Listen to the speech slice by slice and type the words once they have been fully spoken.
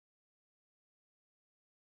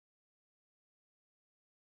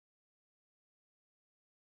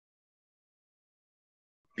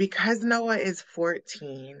Because Noah is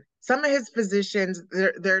 14, some of his physicians,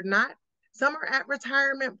 they're not, some are at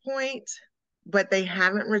retirement point, but they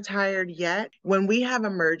haven't retired yet. When we have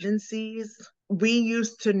emergencies, we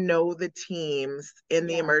used to know the teams in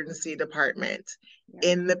the Yeah. emergency department,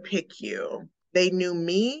 Yeah. in the PICU. They knew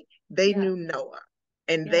me, they Yeah. knew Noah,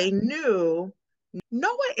 and Yeah. they knew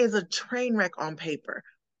Noah is a train wreck on paper.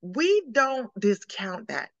 We don't discount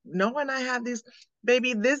that. Noah and I have these,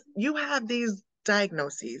 baby, you have these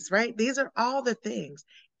diagnoses, right? These are all the things.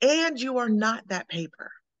 And you are not that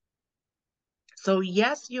paper. So,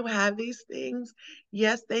 yes, you have these things.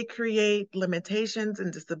 Yes, they create limitations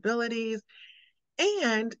and disabilities.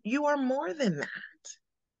 And you are more than that.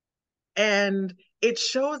 And it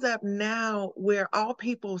shows up now where all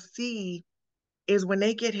people see is when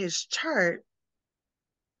they get his chart,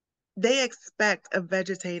 they expect a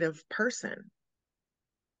vegetative person.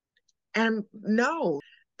 And no,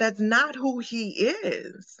 that's not who he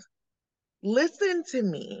is. Listen to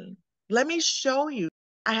me. Let me show you.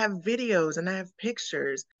 I have videos and I have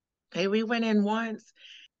pictures. Hey, we went in once.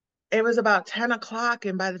 It was about 10 o'clock.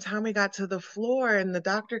 And by the time we got to the floor and the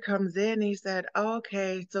doctor comes in, he said, oh,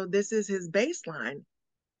 okay, so this is his baseline.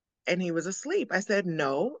 And he was asleep. I said,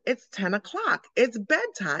 no, it's 10 o'clock. It's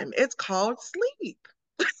bedtime. It's called sleep.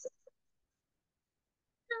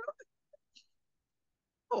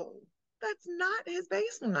 No, that's not his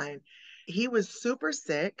baseline. He was super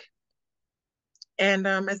sick. And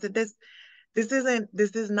I said, this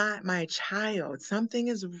is not my child. Something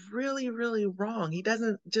is really, really wrong. He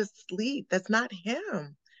doesn't just sleep. That's not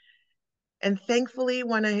him. And thankfully,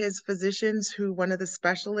 one of the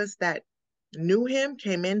specialists that knew him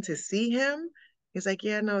came in to see him. He's like,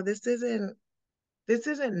 yeah, no, this isn't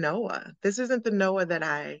Noah. This isn't the Noah that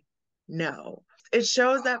I know. It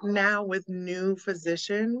shows up now with new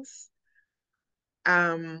physicians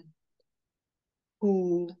um,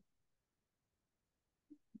 who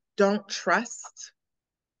don't trust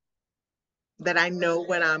that I know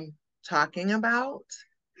what I'm talking about,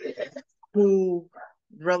 who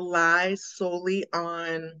rely solely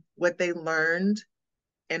on what they learned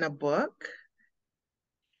in a book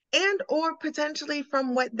and or potentially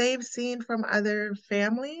from what they've seen from other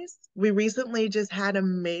families. We recently just had a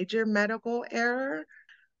major medical error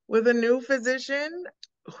with a new physician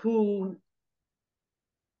who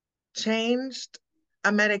changed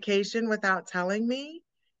a medication without telling me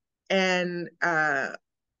and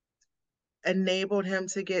enabled him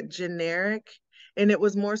to get generic. And it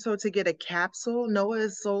was more so to get a capsule. Noah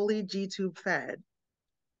is solely G tube fed.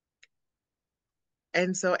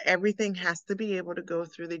 And so everything has to be able to go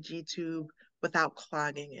through the G tube without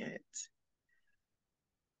clogging it.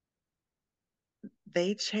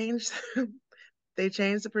 They changed they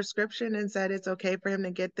changed the prescription and said it's okay for him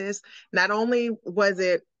to get this. Not only was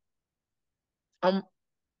it um,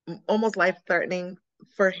 almost life-threatening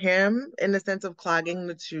for him in the sense of clogging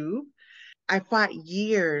the tube, I fought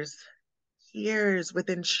years with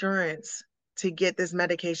insurance to get this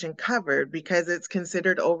medication covered because it's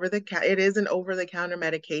considered it is an over-the-counter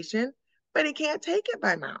medication, but he can't take it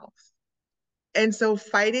by mouth. And so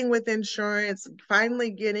fighting with insurance,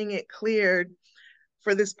 finally getting it cleared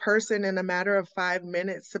for this person in a matter of 5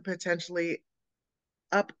 minutes to potentially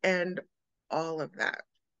upend all of that.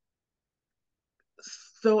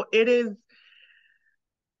 So it is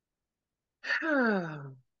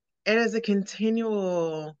a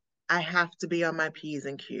continual, I have to be on my P's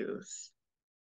and Q's.